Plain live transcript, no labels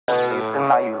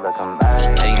now you looking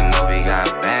back. Yeah, you know we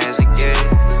got bands to get.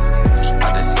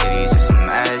 Out the city, just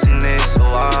imagine this. So,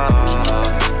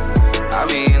 I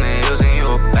be in the hills and you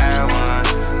a bad one.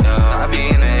 Yeah, I be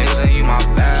in the hills and you my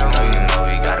bad one. You know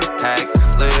we got a pack to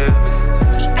flip.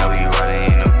 Yeah, we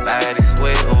running in the baddest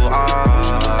way.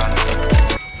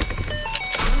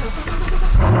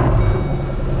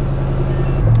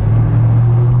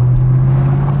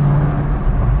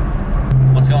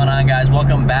 What's going on, guys?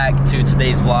 Welcome back to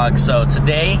today's vlog. So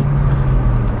today,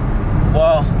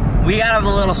 well, we have a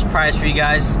little surprise for you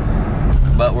guys,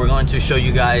 but we're going to show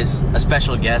you guys a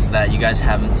special guest that you guys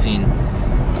haven't seen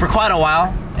for quite a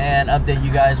while and update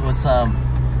you guys with some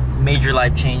major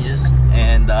life changes,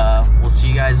 and we'll see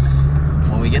you guys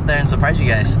when we get there and surprise you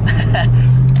guys.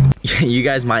 You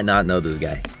guys might not know this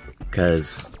guy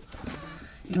because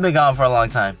he's been gone for a long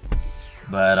time,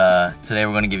 but today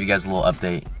we're going to give you guys a little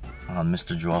update on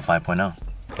Mr. Joel 5.0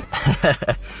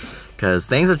 because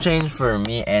things have changed for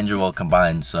me and Joel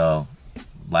combined. So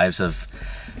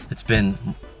it's been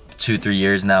 2-3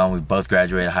 years now. We both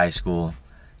graduated high school,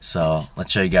 so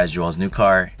let's show you guys Joel's new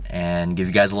car and give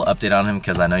you guys a little update on him,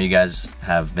 because I know you guys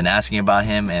have been asking about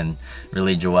him, and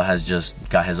really Joel has just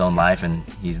got his own life and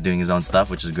he's doing his own stuff,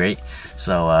 which is great.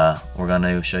 So we're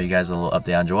gonna show you guys a little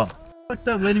update on Joel. Fucked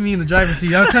up letting me in the driver's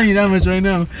seat. I'll tell you that much right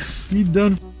now. You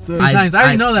done times. I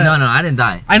already know that. No, I didn't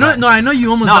die. I know. No, I know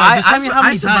you almost died. Just tell me how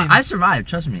many times. I survived.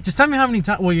 Trust me. Just tell me how many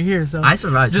times. Well, you're here, so I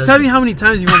survived. Just tell me how many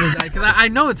times you almost died, because I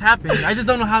know it's happened. I just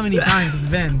don't know how many times it's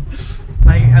been.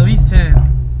 Like at least 10.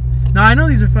 No, I know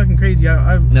these are fucking crazy.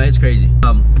 No, it's crazy.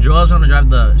 Joel's gonna drive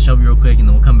the Shelby real quick, and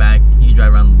then we'll come back. He can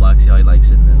drive around the block, see how he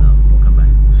likes it, and then we'll come back.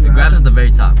 It grabs at the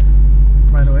very top.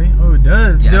 Right away. Oh, it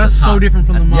does. Yeah, that's so different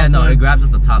from the Mach. Yeah, no, it grabs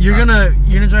at the top. You're gonna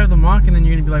drive the Mach, and then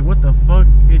you're gonna be like, what the fuck?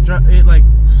 It like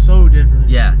so different.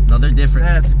 Yeah, no, they're different.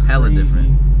 That's hella crazy.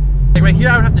 Different. Like right here,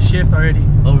 I would have to shift already.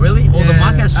 Oh really? Oh, yeah, the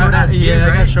Mach has short ass gears, yeah,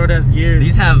 right? I got short ass gears.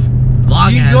 These have long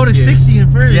ass gears. You can go to 60 in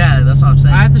first. Yeah, that's what I'm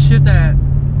saying. I have to shift at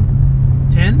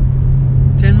 10.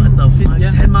 What the fuck? Yeah.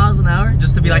 10 miles an hour?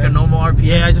 Just to be like a normal RPM?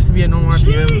 Yeah, just to be a normal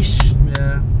RPM. Sheesh.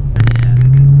 Yeah.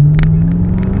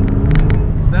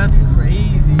 That's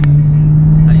crazy.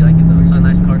 How do you like it though? It's a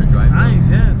nice car to drive. It's nice,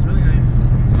 yeah, it's really nice. You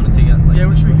want to take it like, yeah,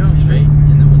 where should we go? Straight,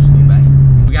 and then we'll just go back.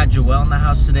 We got Joel in the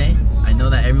house today. I know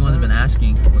that everyone's been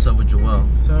asking what's up with Joel.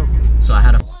 So I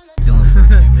had to deal him for a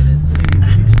few minutes.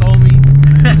 He stole me in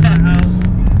my house.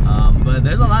 But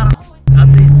there's a lot of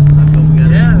updates. I feel we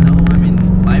gotta tell. I mean,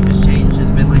 life has changed.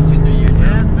 It's been like 2-3 years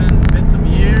now. Yeah, it's been some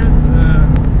years.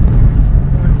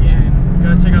 Again,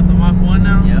 gotta check out the Mach 1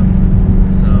 now. Yep.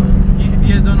 So if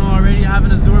you guys don't know already, I have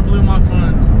an Azure Blue Mach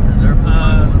 1. Azure Blue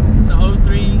Mach 1. It's a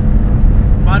 03.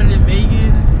 Bought it in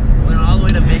Vegas. Went all the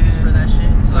way to Vegas for that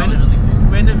shit. So that was really cool.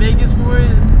 Went to Vegas for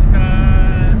it. It's got,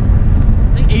 I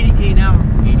think 80K now.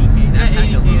 80K. That's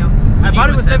 80K now. I bought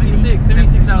it with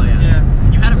 76,000. Yeah.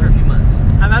 You had it for a few months.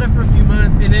 I've had it for a few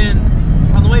months, and then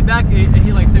on the way back, it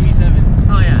hit like 77.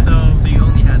 Oh yeah. So you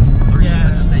only had 3. Yeah,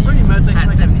 let's just say pretty much. Had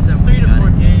like 77. 3 to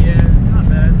 4K. Yeah, not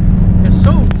bad. It's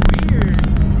so weird.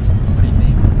 What do you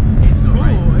think? It's cool.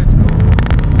 Right. It's cool.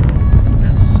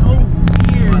 It's so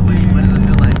weird. What does it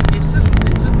feel like? It's just a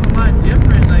lot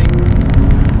different. Like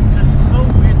it's so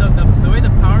weird. The way the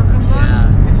power comes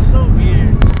on. It's so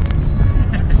weird.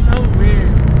 It's so weird.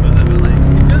 What does that feel like? It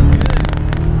feels good.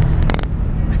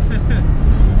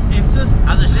 It's just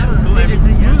how's the shit? Cool, it's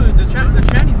everything. smooth. The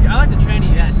tranny. I like the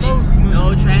tranny. Yeah, it's so smooth.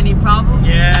 No tranny problems.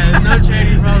 Yeah, no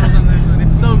tranny problems on this one.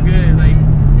 It's so good. Like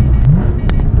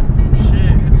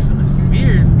shit. It's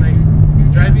weird. Like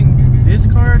driving this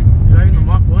car, driving the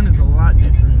Mach 1 is a lot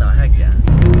different. No, heck yeah.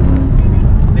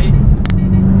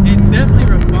 It's definitely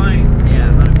refined.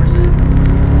 Yeah, 100%.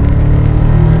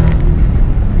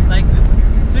 Like the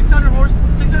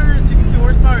 662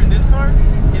 horsepower in this car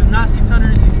is not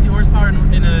 662 horsepower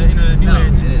in a new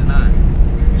Edge. It is not.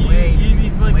 You'd be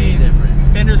fucking way different.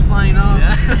 Fenders flying off.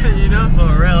 Yeah. You know? For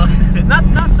real.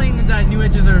 Not saying that new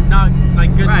Edges are not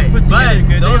like good, right. put together But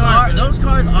good. Those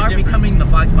cars are becoming the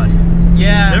Fox body.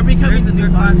 Yeah. They're becoming the new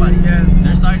Fox body. Yeah.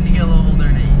 They're starting to get a little older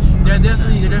in age. Yeah,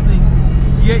 definitely.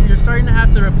 You're starting to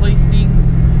have to replace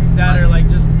things that are like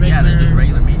just regular. Yeah, they're just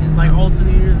regular maintenance. Like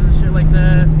alternators and shit like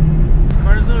that.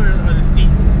 Cars though are the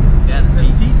seats. Yeah, the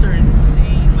seats are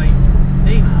insane. Like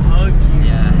they hug you.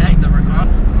 Yeah, heck, the Recaro.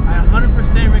 I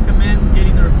 100% recommend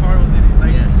getting the Recaros in it.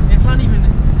 Like it's not even.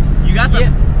 You got the.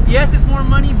 Yes, it's more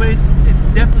money, but it's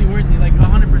definitely worth it. Like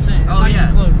 100%. It's not even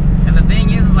close. And the thing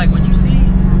is like when you see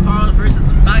Recaros versus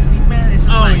the stock seat, man, it's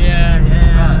just like. Yeah.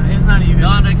 It's not even.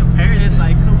 Not a comparison. It's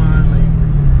like come on, like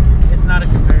it's not a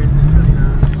comparison. It's really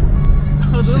not.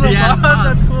 Oh, the little pops.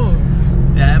 That's cool.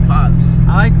 Yeah, it pops.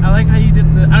 I like how you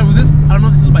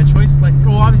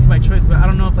choice, but I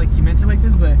don't know if like you meant it like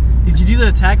this. But did you do the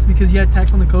attacks because you had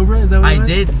attacks on the Cobra? Is that what I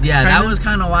did? Yeah, that was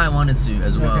kind of why I wanted to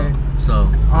as well. Okay.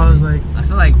 So I was like, I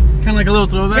feel like kind of like a little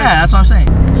throwback. Yeah, that's what I'm saying.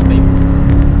 Little baby.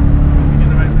 Get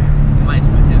the right way. You might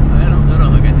split him. I don't know.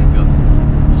 Hook, I think. Go.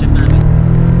 Shift early.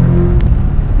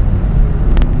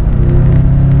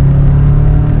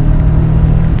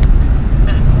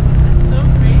 It's so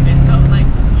crazy. It's so like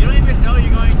you don't even know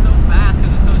you're going so fast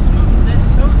because it's so smooth. It's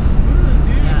so smooth,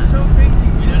 dude. Yeah. It's so crazy.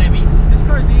 You know what I mean? This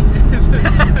car's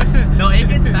dangerous. No, it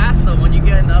gets fast though when you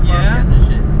get in the upper Yeah. and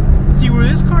shit. See where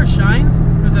this car shines?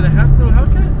 Or is that a little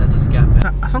Hellcat? That's a scat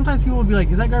pack. Sometimes people will be like,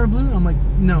 "Is that Grabber Blue?" I'm like,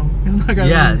 "No, it's not Grabber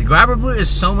Yeah, Blue." the Grabber Blue is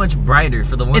so much brighter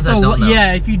for the ones that don't know.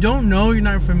 Yeah, if you don't know, you're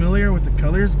not familiar with the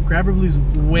colors. Grabber Blue is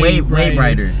way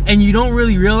brighter, and you don't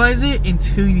really realize it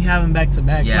until you have them back to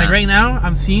back. Yeah. Like right now,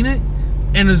 I'm seeing it,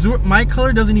 and Azure, my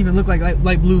color doesn't even look like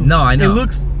light blue. No, I know. It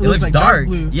looks like dark.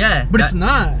 blue. Yeah, but it's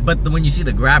not. But when you see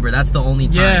the Grabber, that's the only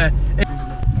time. Yeah.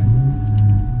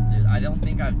 Dude, I don't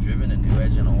think I've driven a New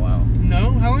Edge in a while.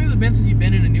 No? How long has it been since you've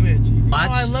been in a New Edge? Mach.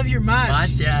 Oh, I love your Mach. Mach,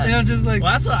 yeah. And I'm just like...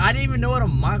 Well, that's what I didn't even know what a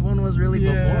Mach 1 was really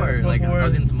before. Like, I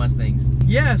was into Mustangs.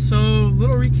 Yeah, so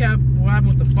little recap what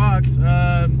happened with the Fox.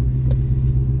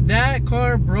 That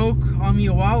car broke on me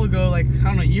a while ago, like, I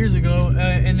don't know, years ago.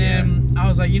 And then I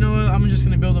was like, you know what, I'm just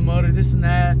going to build a motor, this and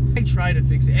that. I tried to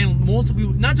fix it. And multiple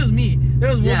people, not just me, there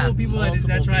was multiple people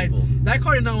that tried. That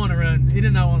car did not want to run. It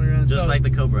did not want to run. Just like the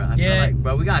Cobra. I feel like,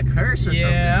 bro, we got cursed or something.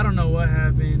 Yeah, I don't know what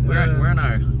happened.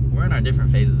 We're in our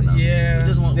different phases now. Yeah. We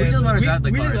just want to drive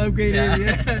the car. We just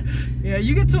upgraded, yeah.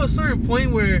 You get to a certain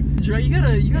point where you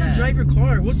gotta drive your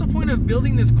car. What's the point of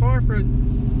building this car for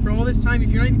all this time if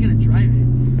you're not even gonna drive it?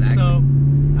 Exactly. So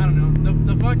I don't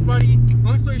know. The Fox body,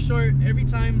 long story short, every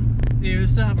time it would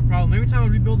still have a problem. Every time I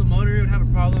would rebuild the motor, it would have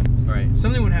a problem. Right.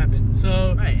 Something would happen.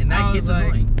 So and that gets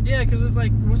annoying. Yeah, because it's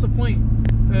like, what's the point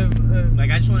of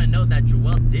like, I just want to note that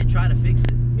JOELS did try to fix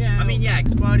it. Yeah. I mean, yeah.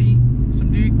 Body,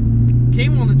 some dude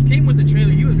came with the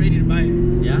trailer. He was ready to buy it.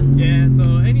 Yeah. Yeah.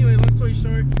 So anyway, long story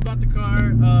short, he bought the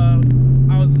car.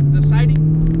 I was deciding.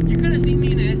 You could have seen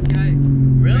me in an STI.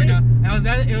 Really?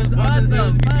 It was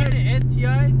between an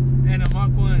STI and a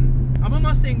Mach 1. I'm a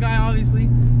Mustang guy, obviously,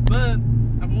 but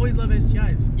I've always loved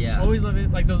STIs. Yeah. I always love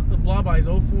it. Like the blob eyes,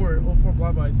 04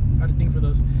 blob eyes. I had a thing for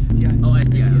those. STI. Oh,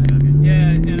 STI. Okay. Yeah,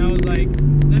 and I was like,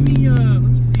 let me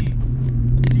see.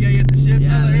 You see how you have to shift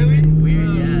early? It's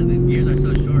weird. Yeah, these gears are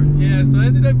so short. Yeah, so I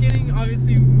ended up getting,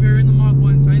 obviously, we were in the Mach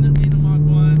 1, so I ended up getting the Mach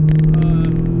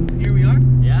 1. Here we are.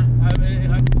 Yeah. I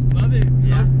love it.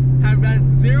 Yeah. Have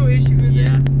had zero issues with it.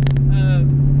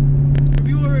 For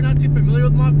people who are not too familiar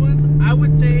with Mach 1s, I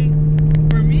would say,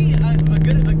 for me, a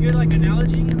good like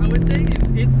analogy, I would say,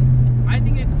 I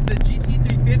think it's the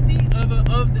GT350 of the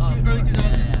early 2000s.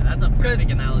 Yeah, that's a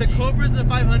perfect analogy. The Cobra's the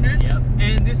 500,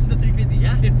 and this is the 350.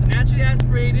 Yeah. It's naturally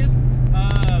aspirated.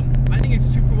 I think it's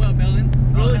super well balanced.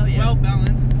 Really well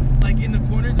balanced. Like in the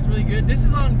corners, it's really good. This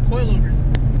is on coilovers.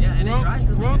 Yeah, and it drives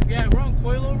really good. Yeah, we're on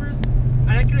coilovers,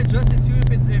 and I can adjust it too if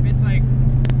it's like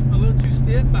a little too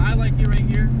stiff. But I like it right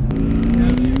here.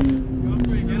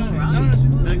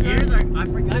 The gears are. I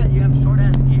forgot you have short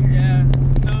ass gears. Yeah.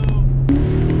 So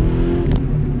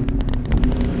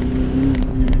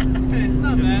it's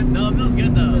not bad. No, it feels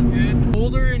good though. It's good.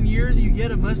 Older in years you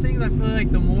get a Mustang, I feel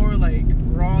like the more like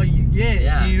raw you get.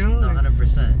 Yeah. You know.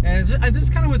 100%. And this is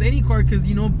kind of with any car, because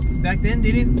you know back then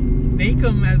they didn't make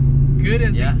them as good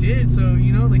as they did. So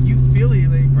you know, like you feel it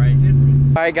like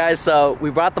different. All right, guys. So we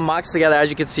brought the Machs together, as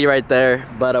you can see right there.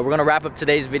 But we're gonna wrap up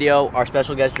today's video. Our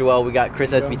special guest JOELS. We got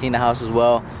Chris SVT in the house as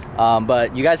well.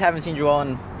 But you guys haven't seen JOELS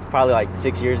in probably like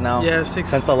 6 years now. Yeah, 6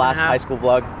 since the last high school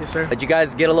vlog. Yes, sir. But you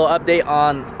guys get a little update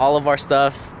on all of our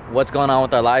stuff, what's going on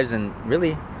with our lives, and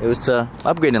really it was to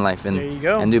upgrade in life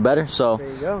and do better. So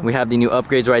we have the new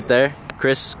upgrades right there.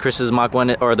 Chris's Mach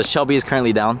 1, or the Shelby, is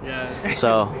currently down. Yeah.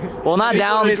 So, well, not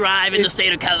down. To drive in the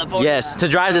state of California. Yes, to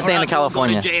drive the state of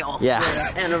California. Go to jail. Yeah.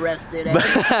 And arrested.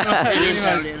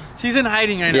 And she's in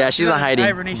hiding right now. Yeah, she's in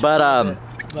hiding. But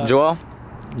JOELS,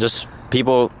 just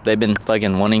people, they've been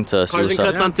fucking wanting to see what's up. Cars and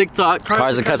Cuts on TikTok.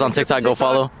 Cars and Cuts on TikTok. Go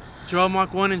follow. JOELS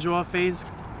Mach 1 and JOELS Fades.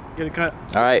 Get a cut.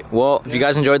 All right. Well, if you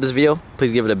guys enjoyed this video,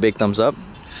 please give it a big thumbs up.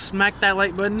 Smack that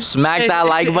like button. Smack that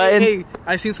like button. Hey,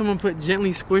 I seen someone put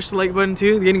gently squish the like button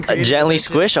too. Getting creative. Gently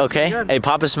squish, okay. Hey,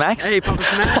 Papa Smacks. Hey, Papa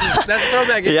Smacks. That's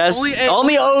throwback. Yes.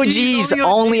 Only OGs.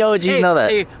 Only OGs know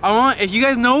that. Hey, if you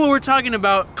guys know what we're talking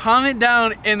about, comment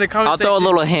down in the comment section. I'll throw a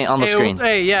little hint on the screen.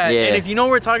 Hey, yeah. And if you know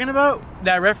what we're talking about,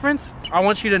 that reference, I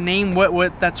want you to name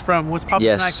what that's from. What's Papa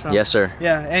Smacks from? Yes, sir.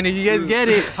 Yeah, and if you guys get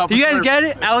it,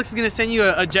 Alex is gonna send you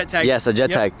a jet tag. Yes, a jet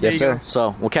tag. Yes, sir.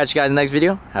 So we'll catch you guys in the next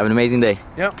video. Have an amazing day.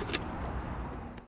 Yep.